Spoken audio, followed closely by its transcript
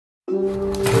Hai,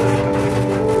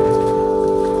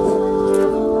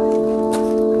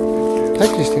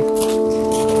 Cristi.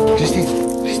 Cristi.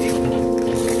 Cristi.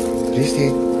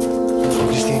 Cristi.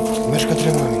 Cristi. Mergi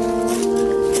către mami.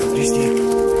 Cristi.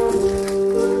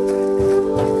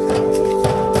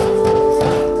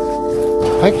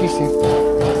 Hai, Cristi.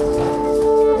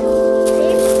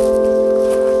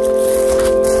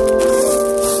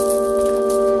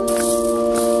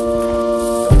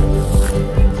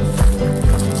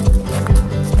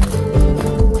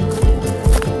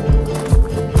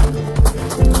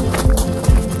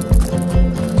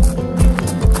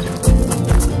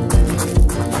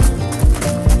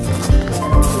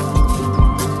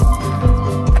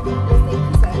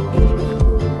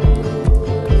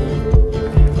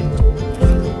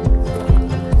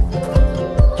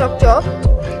 Cioc-cioc?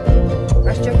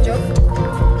 Faci cioc-cioc?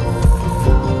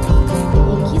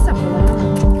 E închis acolo?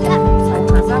 Da. S-a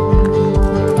încazat?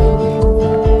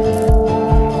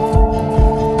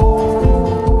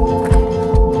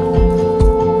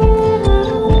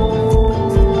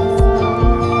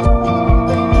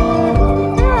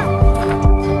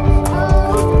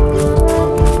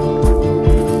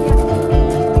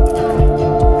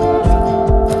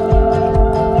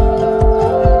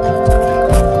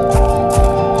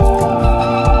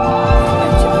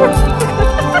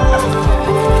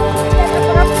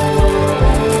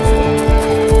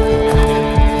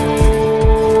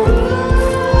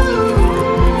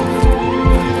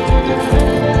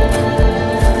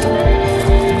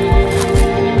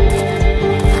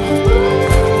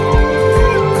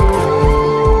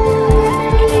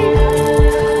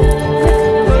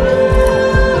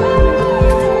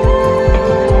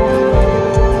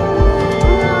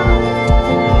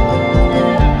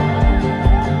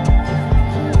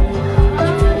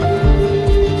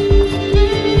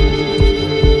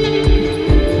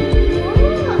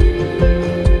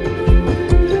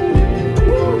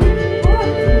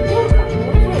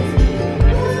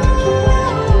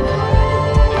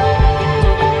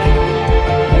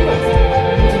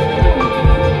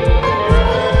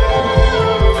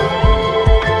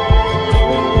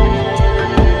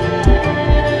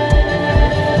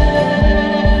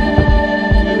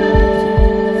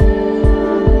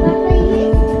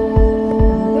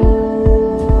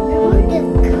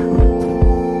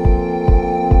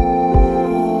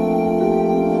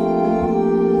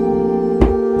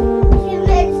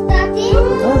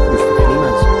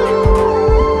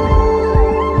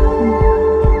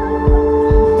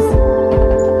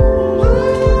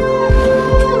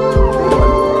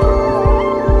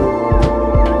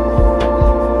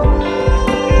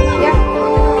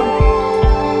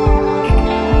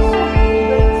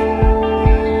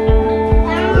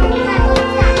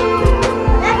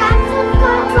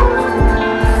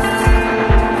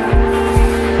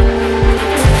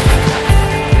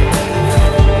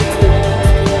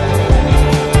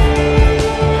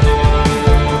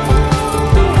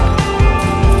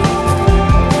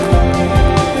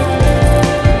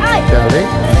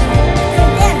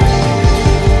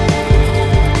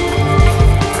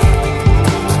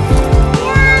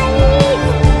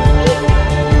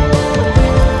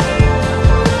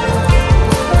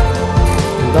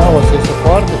 Da, o să iasă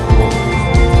foarte frumos.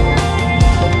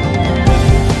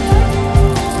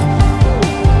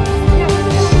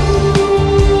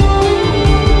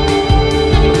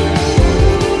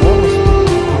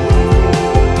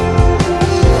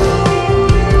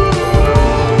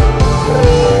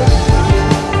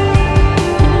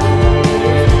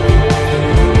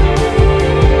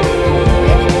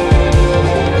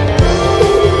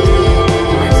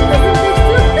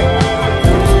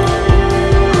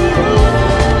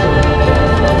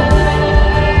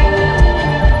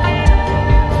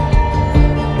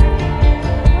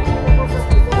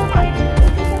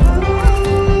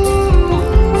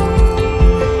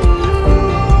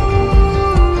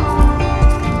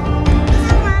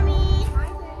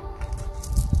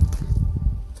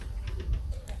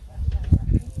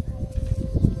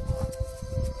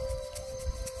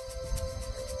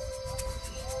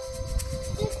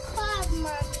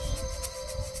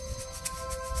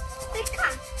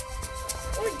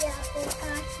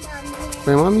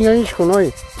 Păi mami e aici cu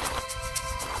noi.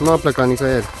 Nu a plecat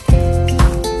nicăieri.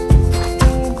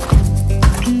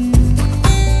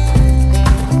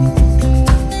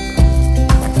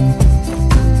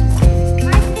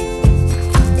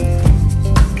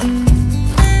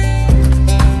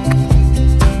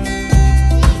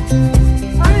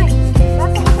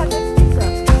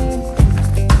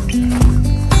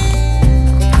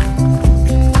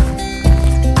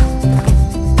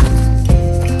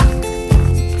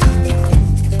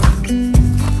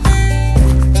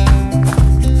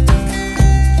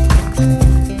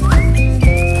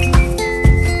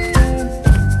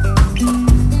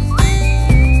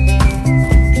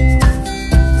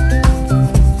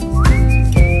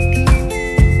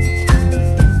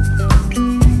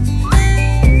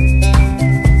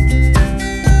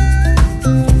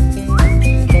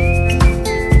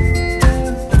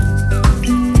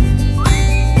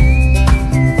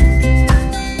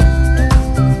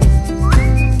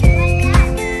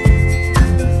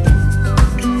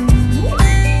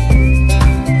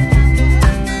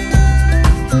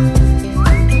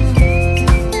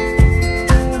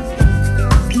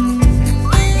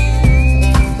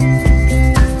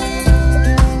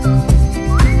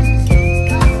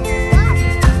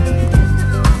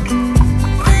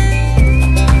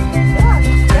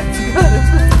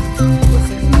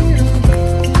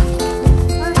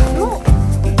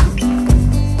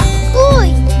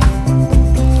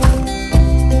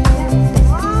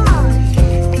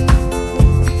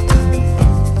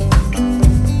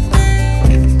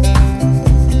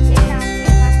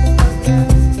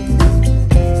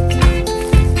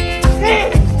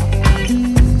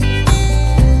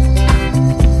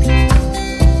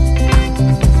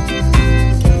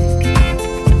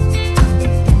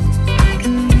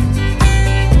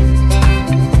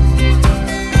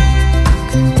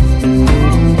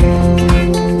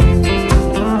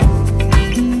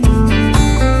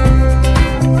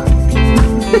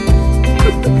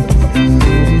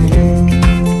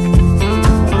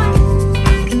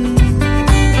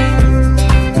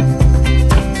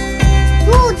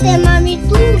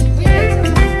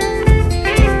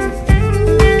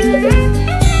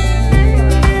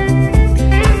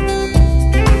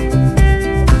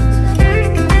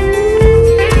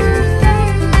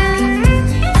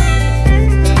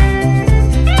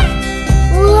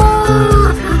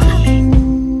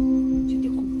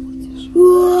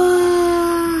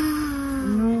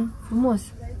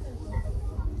 frumos.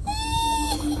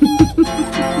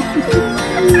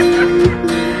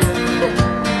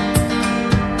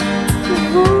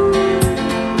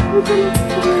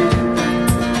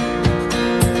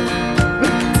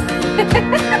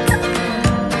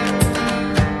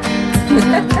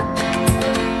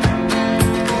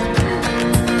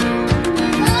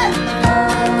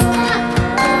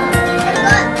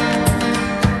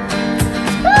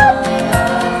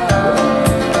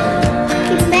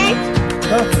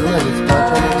 Da, filmez, îți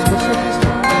face o excursie, Cristi.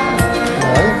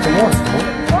 Da, e frumos, nu?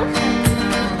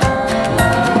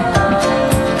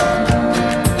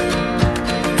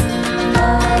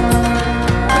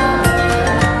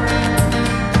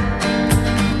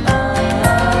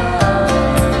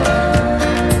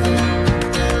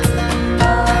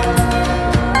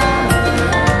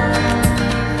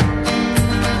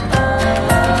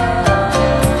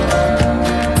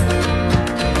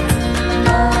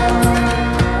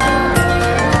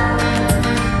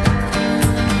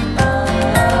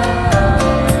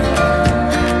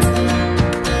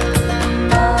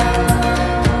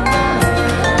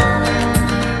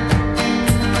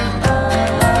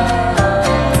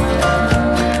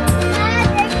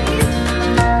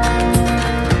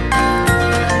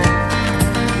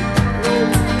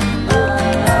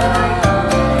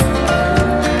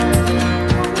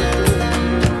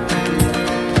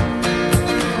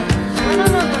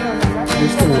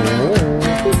 Cristi, nu. Nu, da.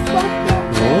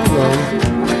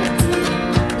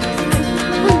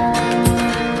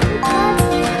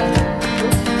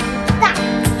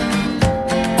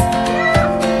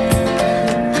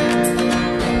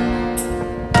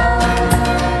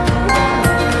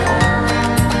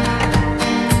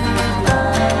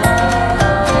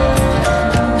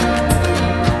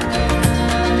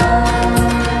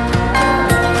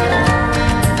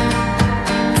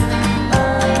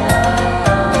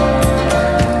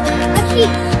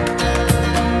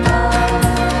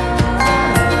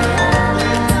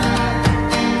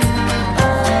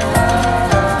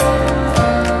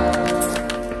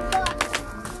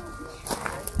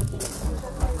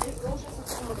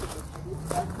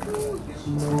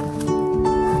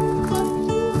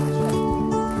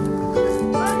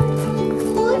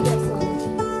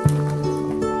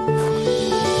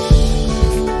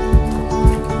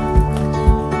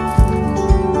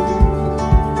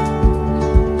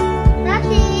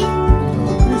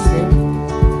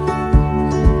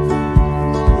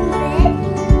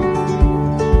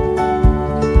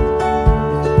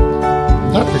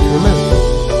 Da, te filmez.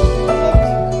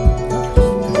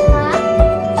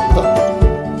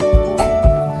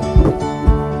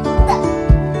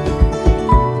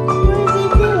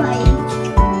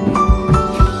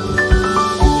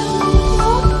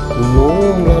 Nu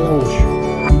umbla la uși.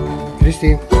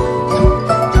 Cristi,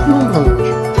 nu umbla la uși.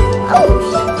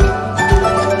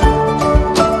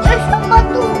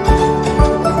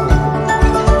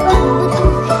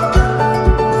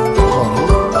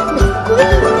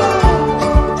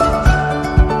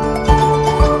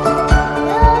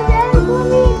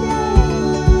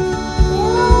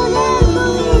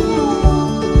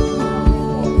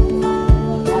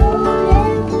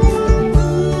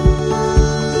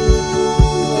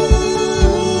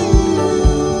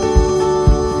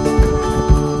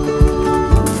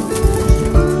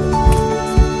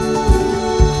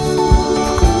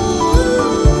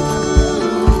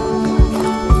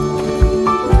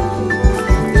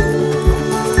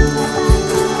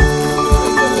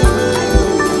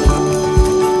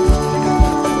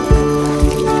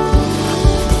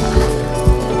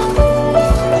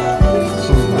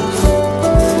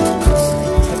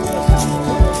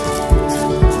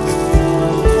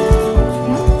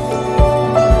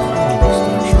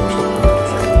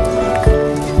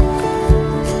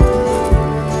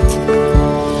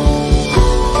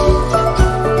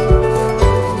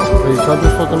 S-a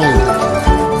dus tot înainte.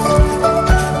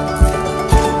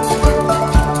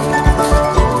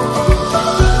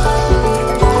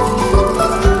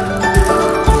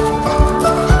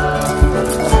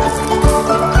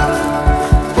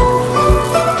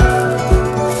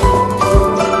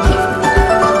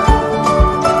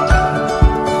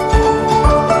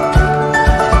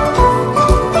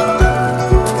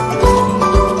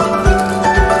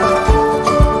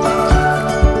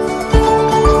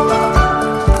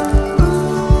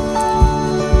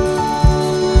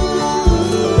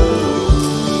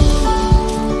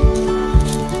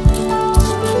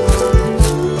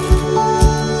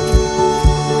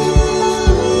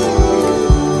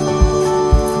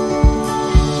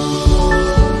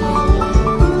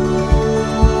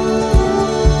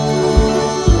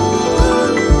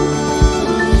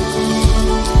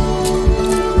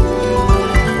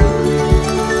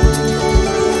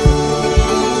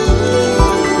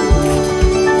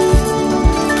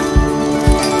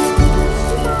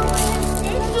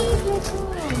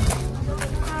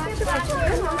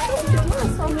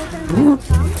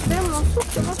 Vrem un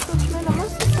suc, ceva să mai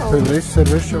rămas sau? Păi vrei să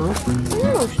servești ceva? Nu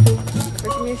știu.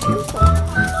 Păi mi-e și eu sau?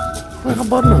 Păi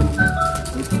habar n-am.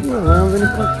 Noi am venit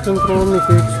practic într-o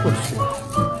mică excursie.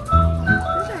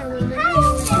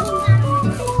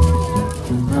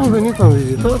 Am venit, am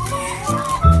vizitat.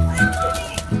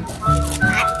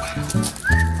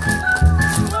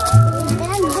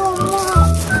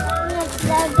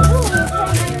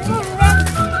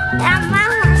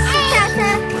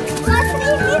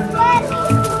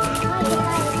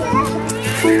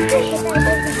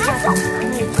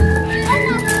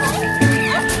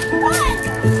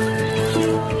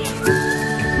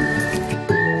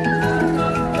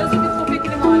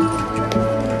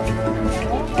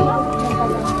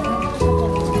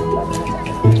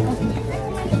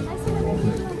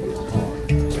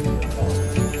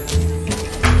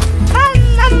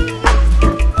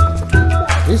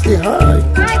 Cristi, hai!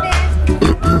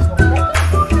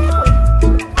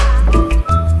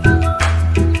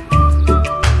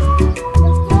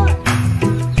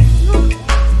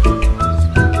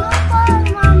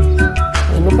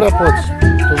 Nu prea poți.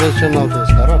 Tu vezi ce înaltă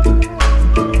este, arată.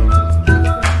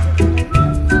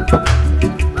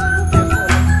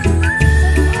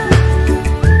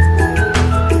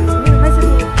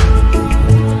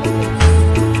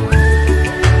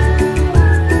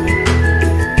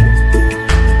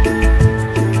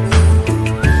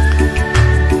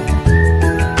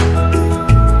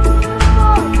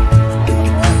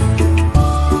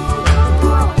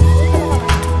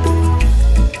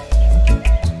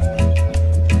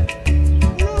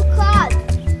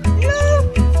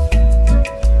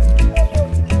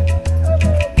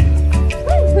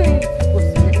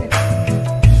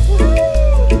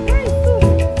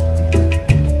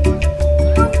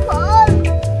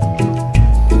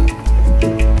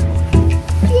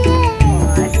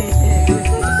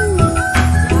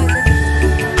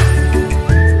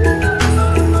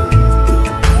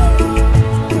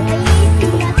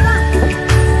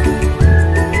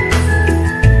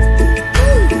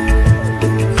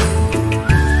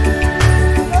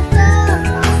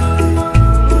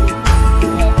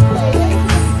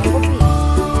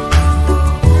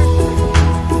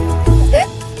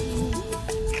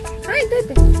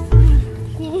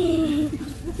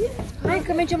 Hai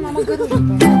că mergem la măgăruș.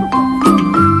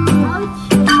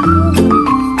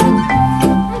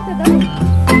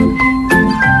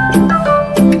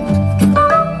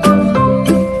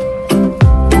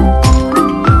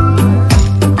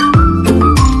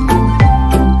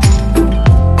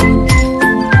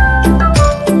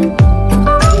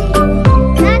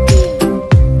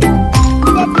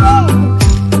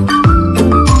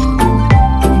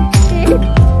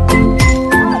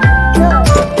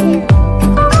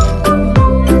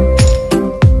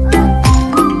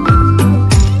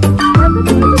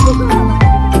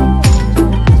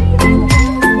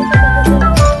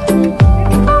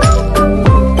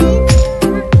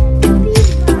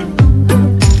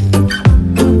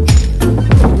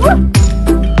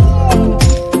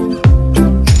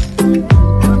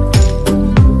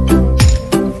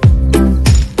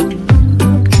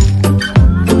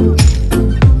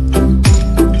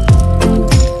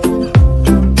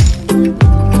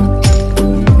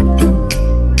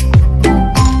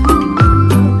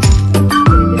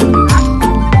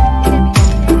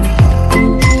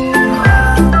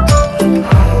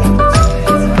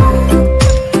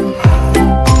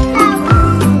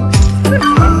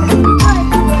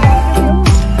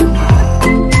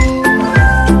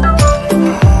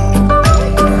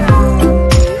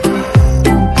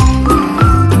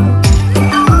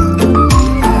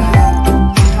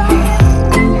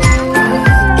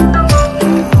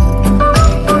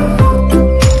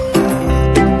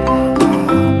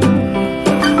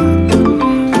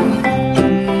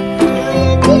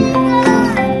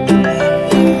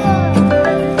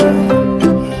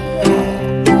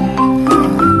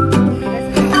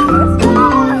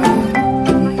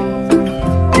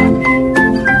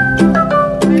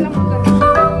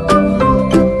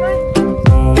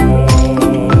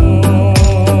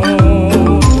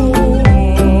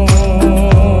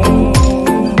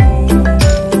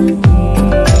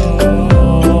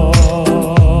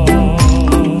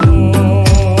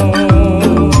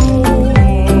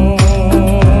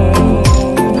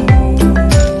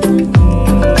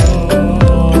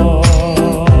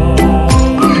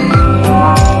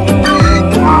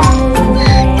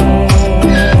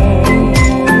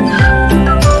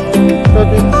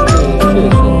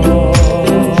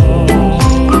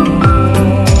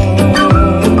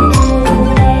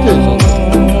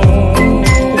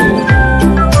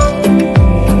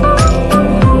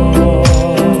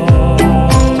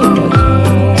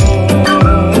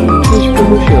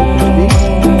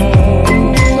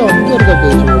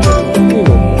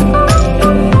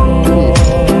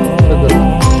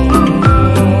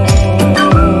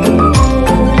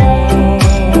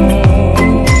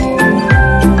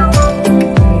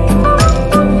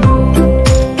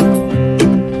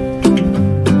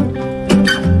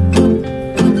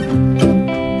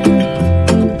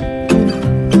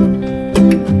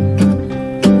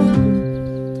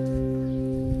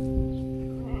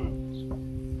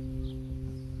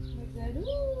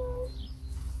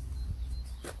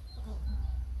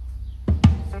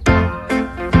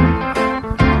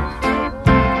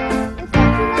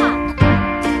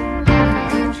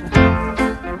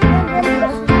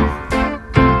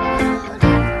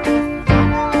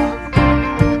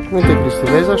 Uite,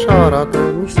 Cristi, vezi, așa arată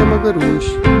niște măgăruși.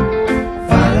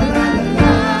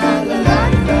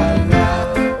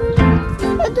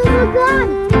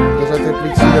 Deja te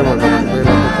plicți de măgăruși, băi,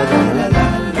 la tătăran, nu?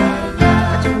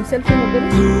 Facem un selfie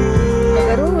măgăruși?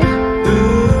 Măgăruși?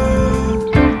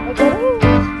 Măgăruși?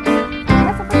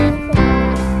 Ia să facem un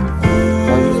selfie.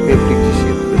 Am zis că e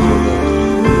plictisit.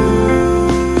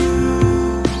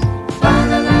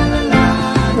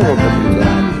 Nu mă căpită.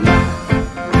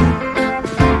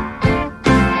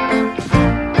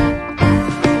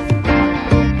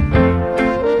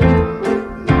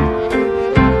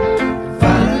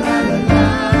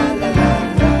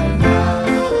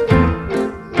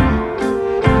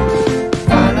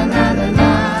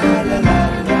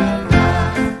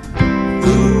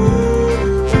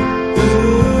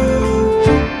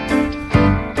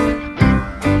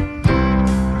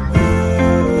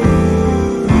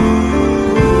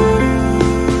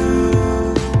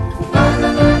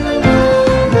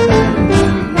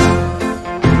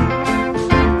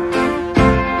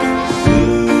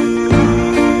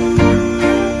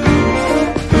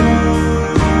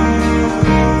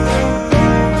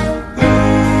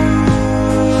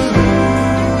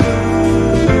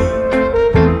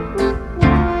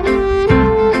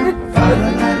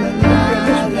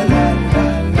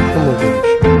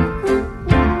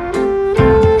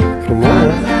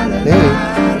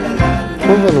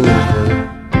 Cum vă numiți voi?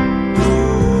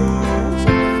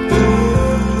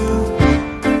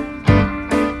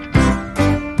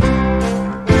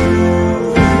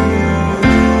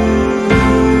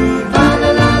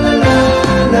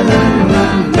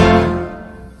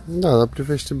 Da, dar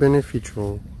privește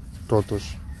beneficiul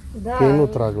totuși. Da. Că ei nu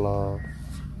trag la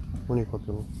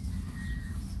unicotul.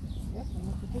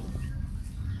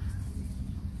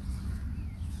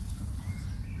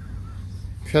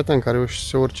 Fii atent, care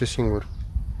se urce singur.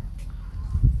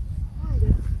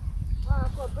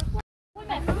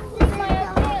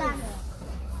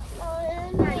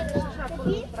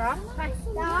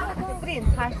 Te prind,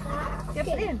 hai. Te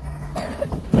prind.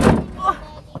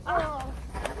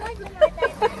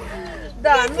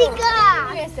 Da,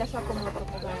 nu este așa cum mă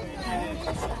propădai.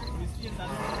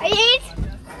 Aici?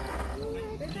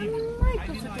 Nu ai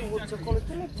cum să te urci acolo,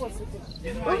 tu nu poți să te...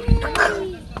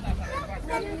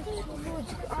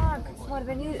 Cum ar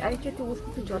veni, aici te urci cu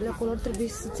picioarele, acolo ar trebui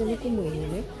să ține cu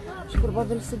mâinile și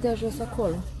probabil să dea jos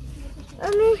acolo.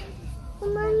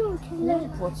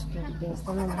 Nu poți tu de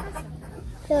asta, nu.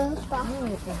 Nu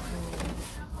e pentru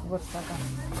vârsta ta.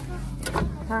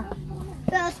 Ha?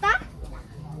 Pe ăsta?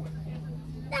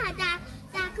 Da, da,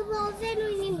 dacă mă ofer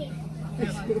nu-i nimic.